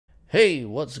Hey,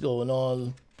 what's going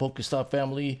on, Pokestop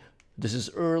family? This is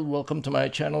Earl. Welcome to my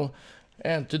channel.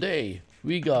 And today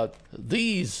we got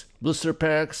these blister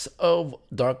packs of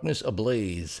Darkness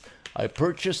Ablaze. I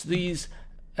purchased these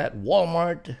at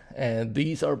Walmart and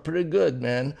these are pretty good,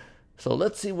 man. So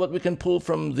let's see what we can pull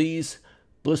from these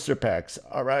blister packs.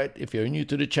 Alright, if you're new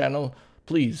to the channel,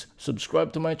 please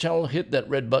subscribe to my channel. Hit that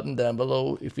red button down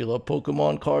below if you love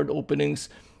Pokemon card openings,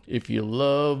 if you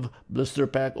love blister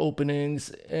pack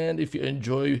openings, and if you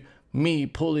enjoy me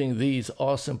pulling these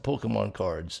awesome Pokemon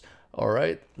cards.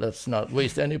 Alright, let's not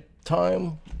waste any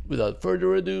time. Without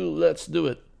further ado, let's do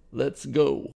it. Let's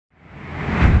go.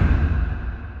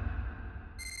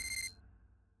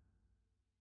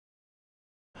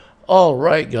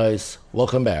 Alright guys,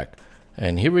 welcome back.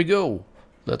 And here we go.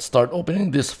 Let's start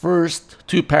opening this first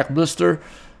 2-pack blister.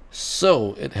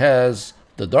 So it has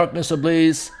the Darkness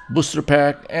Ablaze booster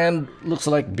pack, and looks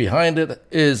like behind it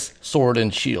is Sword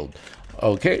and Shield.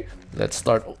 Okay, let's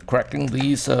start cracking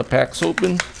these packs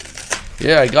open.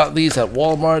 Yeah, I got these at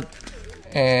Walmart,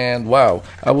 and wow,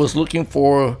 I was looking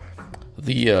for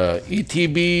the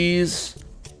ETBs,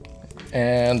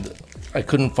 and I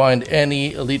couldn't find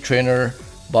any Elite Trainer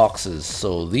boxes.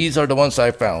 So these are the ones I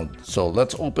found. So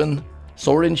let's open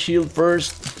Sword and Shield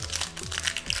first.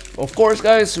 Of course,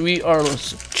 guys, we are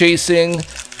chasing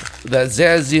that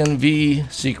Zacian V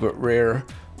secret rare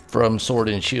from Sword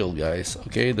and Shield, guys.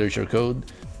 Okay, there's your code.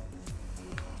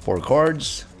 4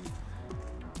 cards.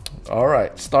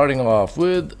 Alright, starting off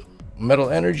with Metal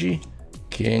Energy,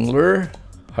 Kingler,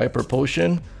 Hyper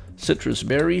Potion, Citrus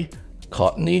Berry,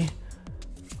 Cottony,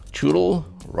 Choodle,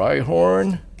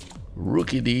 Rhyhorn,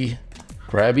 Rookidee,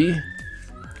 Krabby,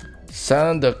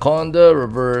 Sandaconda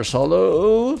Reverse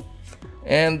Holo,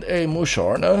 and a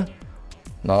Musharna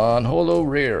non-holo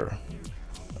rare.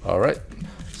 Alright,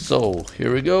 so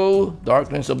here we go.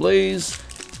 Darkness Ablaze.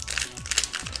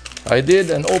 I did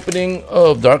an opening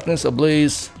of Darkness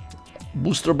Ablaze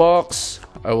booster box.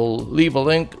 I will leave a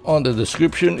link on the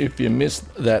description if you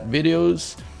missed that video.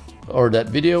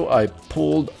 I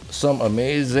pulled some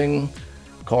amazing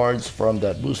cards from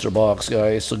that booster box,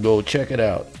 guys, so go check it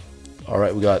out.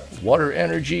 Alright, we got Water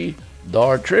Energy,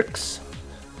 Dartrix,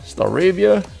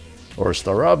 Staravia,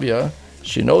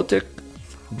 Shinotic,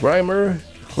 Grimer,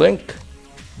 Clink,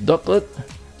 Ducklet,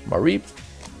 Mareep,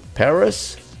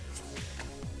 Paris,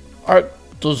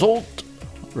 Arctozolt,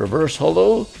 Reverse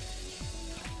Holo,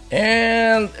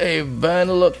 and a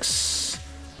Vanillux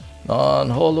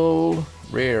non-holo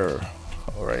rare.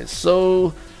 Alright,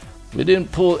 so we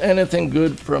didn't pull anything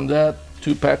good from that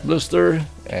 2-pack blister,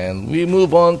 and we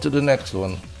move on to the next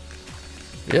one.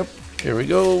 Yep, here we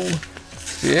go.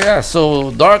 Yeah, so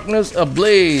Darkness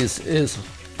Ablaze is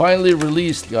finally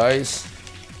released, guys.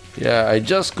 Yeah, I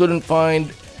just couldn't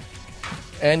find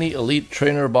any Elite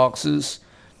Trainer boxes.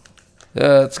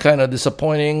 That's kind of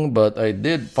disappointing, but I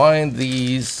did find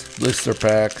these blister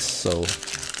packs, so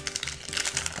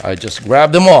I just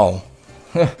grabbed them all.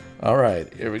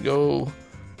 Alright, here we go.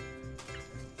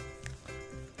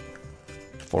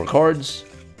 4 cards.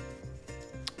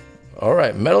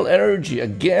 Alright, Metal Energy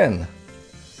again.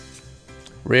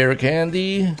 Rare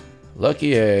Candy,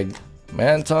 Lucky Egg,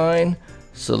 Mantine,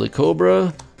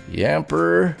 Silicobra,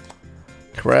 Yamper,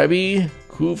 Krabby,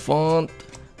 Koufant,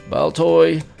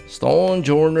 Baltoy,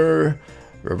 Stonejourner,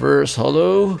 Reverse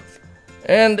Holo,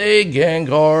 and a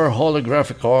Gengar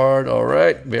holographic card.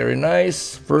 Alright, very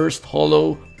nice. First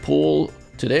holo pull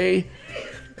today,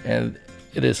 and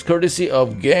it is courtesy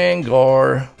of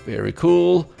Gengar. Very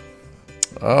cool.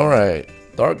 Alright,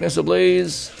 Darkness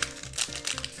Ablaze.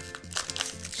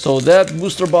 So that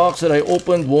booster box that I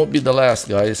opened won't be the last,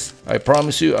 guys. I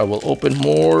promise you I will open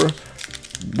more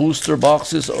booster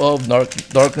boxes of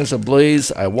Darkness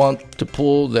Ablaze. I want to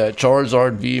pull that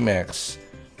Charizard Vmax.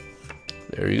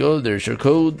 There you go, there's your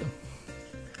code.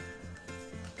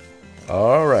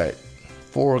 Alright,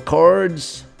 4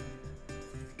 cards.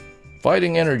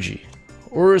 Fighting Energy,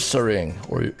 Ursaring,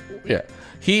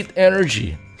 Heat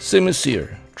Energy,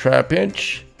 Simisear,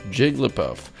 Trapinch,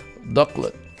 Jigglypuff,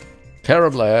 Ducklet,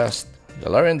 Carablast,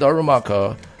 Galarian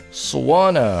Darumaka,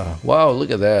 Swanna. Wow,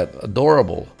 look at that.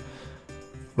 Adorable.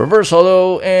 Reverse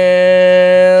Holo,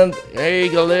 and a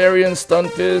Galarian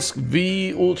Stunfisk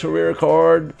V Ultra Rare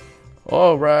card.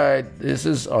 Alright, this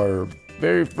is our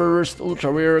very first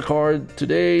Ultra Rare card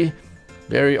today.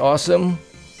 Very awesome.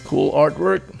 Cool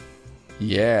artwork.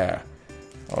 Yeah.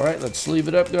 Alright, let's sleeve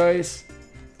it up, guys.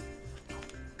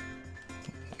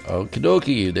 Okie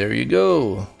dokie, there you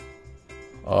go.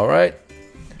 Alright.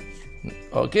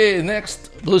 Okay, next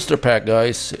blister pack,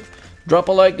 guys. Drop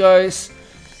a like, guys.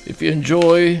 If you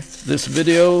enjoy this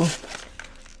video,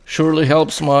 Surely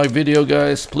helps my video,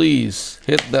 guys. Please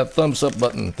hit that thumbs up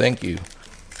button. Thank you.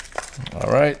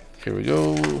 All right, here we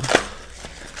go.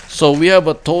 So we have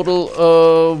a total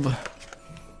of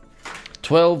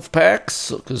 12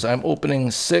 packs because I'm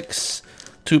opening 6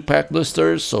 2-pack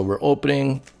blisters. So we're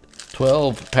opening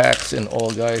 12 packs in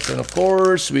all, guys. And of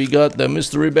course, we got the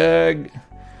mystery bag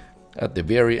at the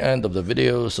very end of the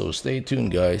video. So stay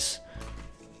tuned, guys.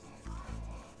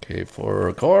 Okay,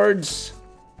 for cards.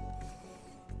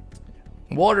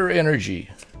 Water Energy,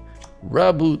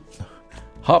 Raboot,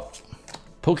 Hop,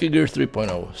 Pokegear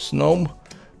 3.0, Snom,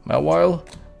 Mawile,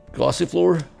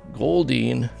 Gossifleur,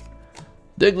 Goldeen,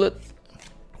 Diglett,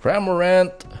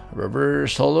 Cramorant,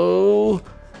 Reverse Holo,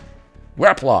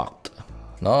 Graplocked,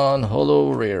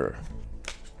 non-holo rare.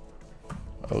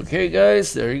 Okay,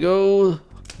 guys, there you go.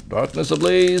 Darkness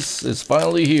Ablaze is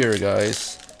finally here,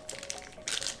 guys.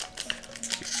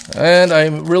 And I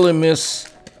really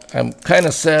I'm kind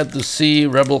of sad to see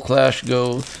Rebel Clash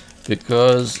go,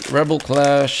 because Rebel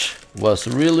Clash was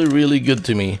really good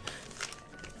to me.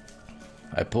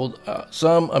 I pulled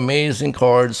some amazing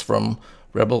cards from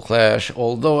Rebel Clash,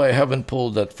 although I haven't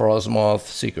pulled that Frostmoth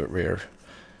secret rare.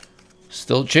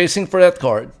 Still chasing for that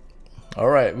card.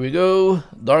 Alright, we go.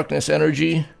 Darkness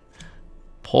Energy,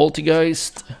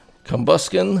 Poltergeist,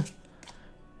 Combuskin,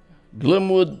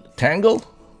 Glimwood Tangle,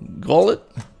 Gollet,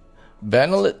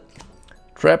 Banallet,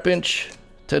 Trapinch,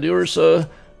 Teddiursa,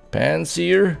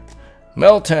 Panseer,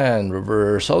 Meltan,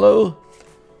 Reverse Holo.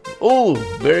 Oh,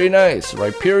 very nice.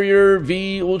 Rhyperior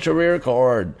V Ultra Rare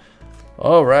card.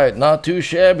 Alright, not too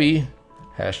shabby.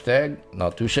 Hashtag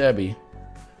not too shabby.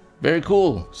 Very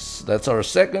cool. That's our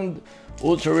second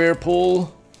Ultra Rare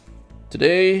pull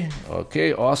today.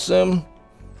 Okay, awesome.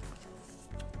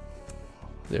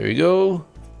 There you go.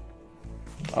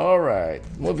 Alright,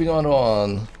 moving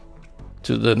on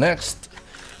to the next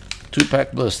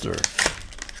 2-pack blister.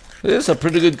 This is a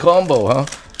pretty good combo, huh?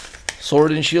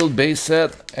 Sword and Shield base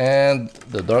set and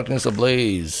the Darkness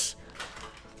Ablaze.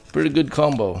 Pretty good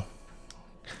combo.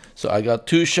 So I got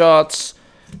 2 shots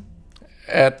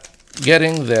at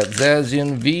getting that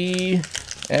Zacian V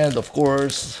and of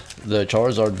course the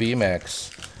Charizard Vmax.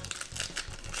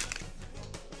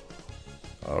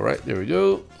 Alright, there we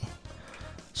go.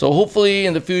 So hopefully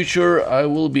in the future I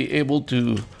will be able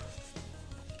to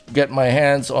get my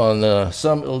hands on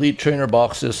some Elite Trainer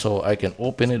boxes so I can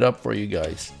open it up for you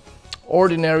guys.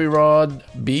 Ordinary Rod,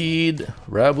 Bead,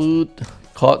 Raboot,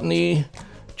 Cottony,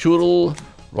 Choodle,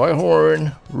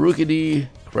 Rhyhorn, Rookidee,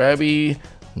 Krabby,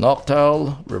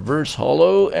 Noctowl, Reverse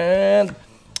Holo, and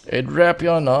a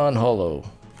Drapion non-holo.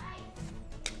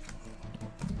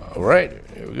 Alright,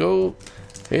 here we go.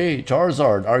 Hey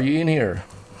Charizard, are you in here?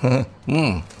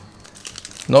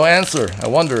 No answer. I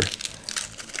wonder.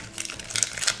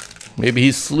 Maybe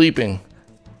he's sleeping.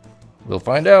 We'll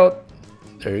find out.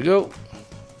 There you go.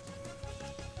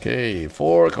 Okay,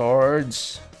 4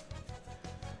 cards.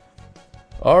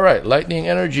 Alright, Lightning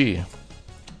Energy,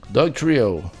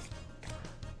 Dugtrio,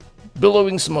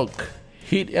 Billowing Smoke,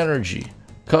 Heat Energy,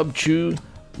 Cubchoo,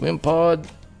 Wimpod,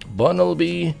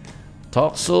 Bunnelby,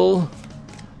 Toxel,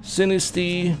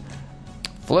 Sinistea,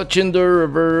 Fletchinder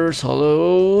Reverse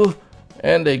Holo,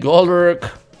 and a Golurk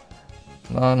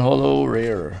non-holo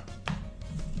rare.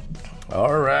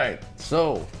 Alright,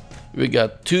 so we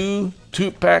got 2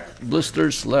 2-pack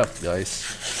blisters left,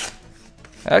 guys.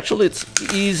 Actually, it's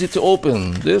easy to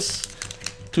open. This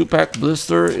 2-pack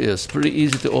blister is pretty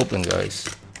easy to open, guys,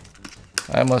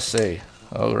 I must say.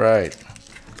 Alright,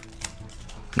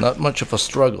 not much of a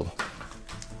struggle.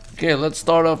 Okay, let's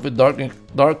start off with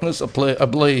Darkness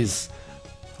Ablaze.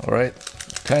 Alright,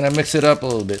 kind of mix it up a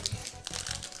little bit.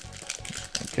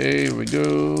 Okay, here we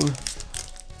go.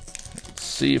 Let's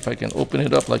see if I can open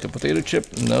it up like a potato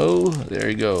chip. No, there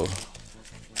you go.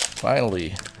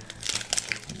 Finally.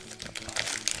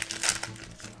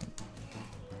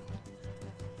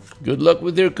 Good luck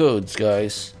with your codes,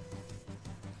 guys.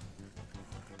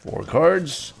 4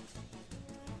 cards.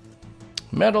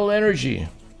 Metal Energy,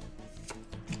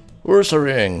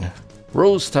 Ursaring,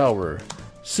 Rose Tower,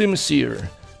 Simseer,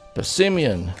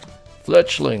 Passimian,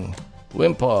 Fletchling,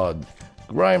 Wimpod,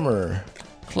 Grimer,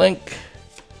 Clink,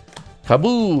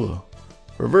 Kaboo,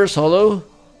 Reverse Holo,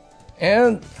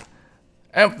 and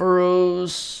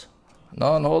Ampharos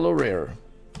non-holo rare.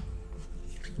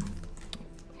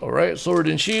 Alright, Sword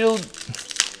and Shield.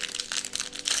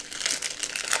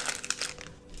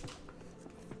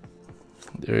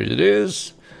 There it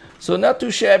is. So not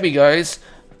too shabby, guys.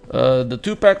 The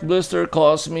 2-pack blister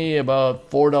cost me about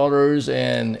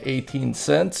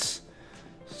 $4.18.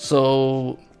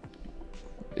 So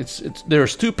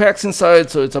there's 2 packs inside,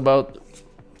 so it's about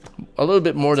a little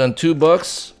bit more than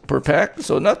 $2 per pack,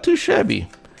 so not too shabby.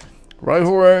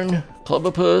 Rhyhorn,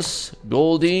 Clubopus,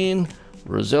 Goldeen,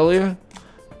 Roselia,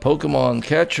 Pokemon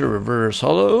Catcher Reverse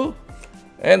Holo,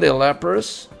 and a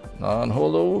Lapras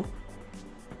non-holo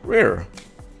rare.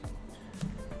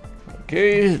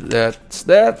 Okay, that's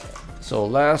that. So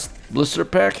last blister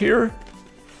pack here,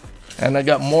 and I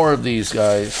got more of these,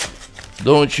 guys.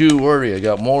 Don't you worry, I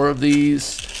got more of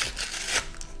these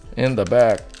in the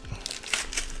back.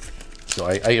 So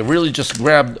I really just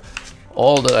grabbed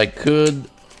all that I could,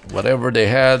 whatever they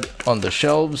had on the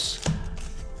shelves,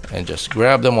 and just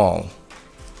grabbed them all.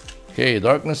 Okay,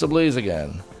 Darkness Ablaze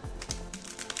again.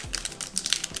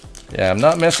 Yeah, I'm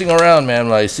not messing around, man.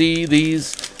 When I see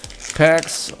these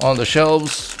packs on the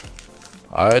shelves,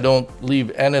 I don't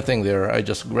leave anything there. I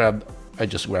just grab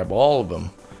all of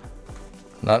them.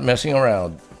 Not messing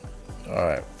around.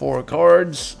 Alright, 4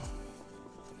 cards.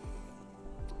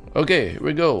 Okay, here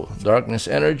we go. Darkness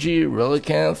Energy,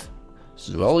 Relicanth,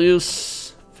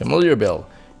 Zwellius, Familiar Bell,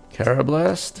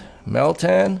 Carablast,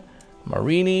 Meltan,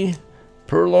 Marini,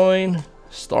 Purloin,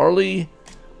 Starly,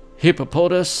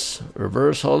 Hippopotas,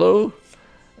 Reverse Holo,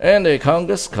 and a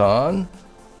Kangaskhan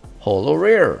Holo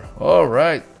Rare.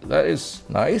 Alright, that is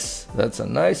nice. That's a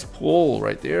nice pull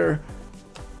right there.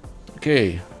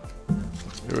 Okay,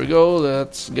 here we go.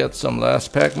 Let's get some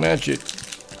last pack magic.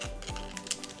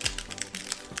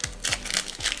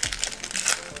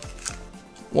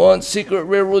 One secret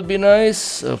rare would be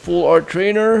nice. A full art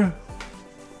trainer.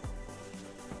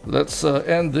 Let's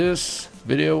end this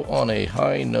video on a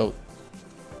high note.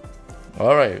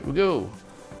 Alright, here we go.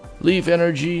 Leaf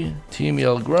Energy, Team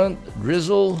Yell Grunt,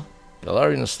 Drizzle,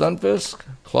 Galarian Stunfisk,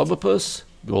 Clubopus,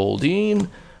 Goldeen,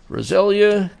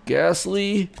 Roselia,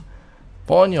 Ghastly,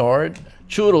 Pawniard,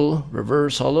 Choodle,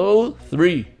 Reverse Holo.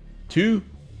 3, 2,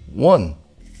 1.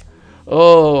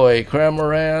 Oh, a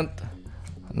Cramorant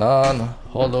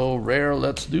non-holo rare.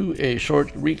 Let's do a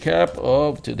short recap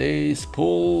of today's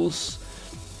pulls.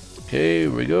 Okay,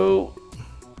 here we go.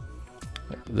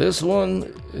 This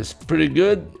one is pretty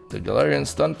good. The Galarian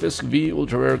Stunfisk V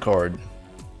Ultra Rare card.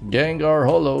 Gengar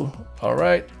Holo.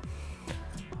 Alright.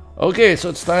 Okay, so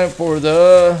it's time for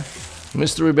the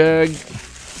mystery bag.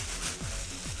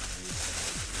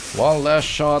 One last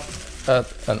shot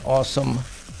at an awesome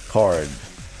card.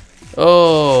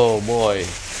 Oh boy.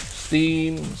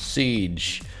 Steam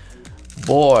Siege.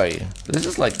 Boy, this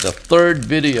is like the 3rd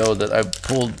video that I've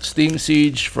pulled Steam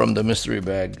Siege from the mystery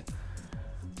bag.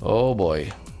 Oh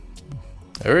boy.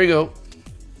 There we go.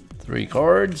 3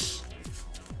 cards.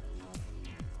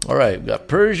 Alright, we've got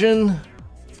Persian,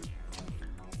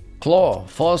 Claw,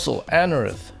 Fossil,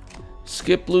 Anorith,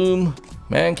 Skiploom,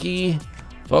 Mankey,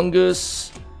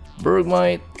 Fungus,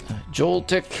 Bergmite,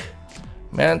 Joltik,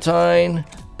 Mantine,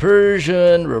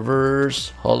 Persian, Reverse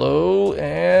Holo,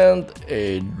 and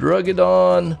a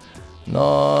Drugidon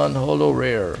non-holo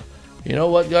rare. You know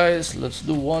what, guys? Let's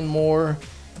do one more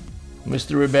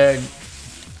mystery bag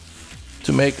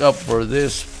to make up for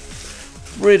this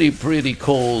pretty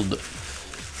cold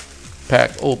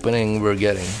pack opening we're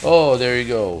getting. Oh, there you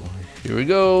go. Here we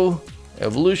go.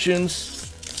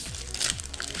 Evolutions.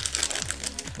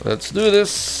 Let's do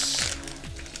this.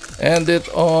 End it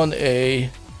on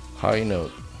a high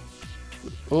note.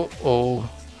 Oh,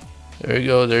 there you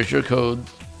go. There's your code.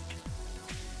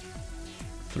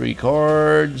 3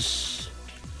 cards.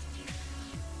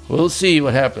 We'll see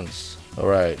what happens.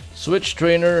 Alright. Switch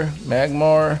Trainer,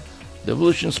 Magmar,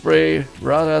 Devolution Spray,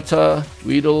 Rattata,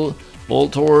 Weedle,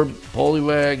 Voltorb,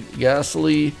 Poliwag,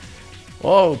 Ghastly.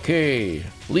 Okay.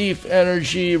 Leaf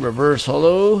Energy, Reverse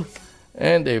Holo,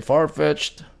 and a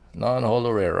Farfetch'd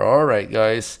non-holo rare. Alright,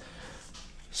 guys.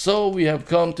 So we have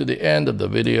come to the end of the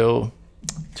video.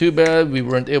 Too bad we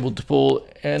weren't able to pull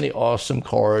any awesome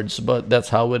cards, but that's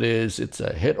how it is. It's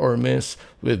a hit or miss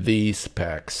with these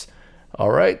packs.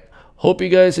 Alright, hope you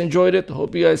guys enjoyed it.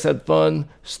 Hope you guys had fun.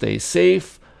 Stay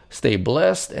safe, stay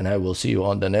blessed, and I will see you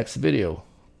on the next video.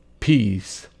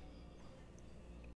 Peace.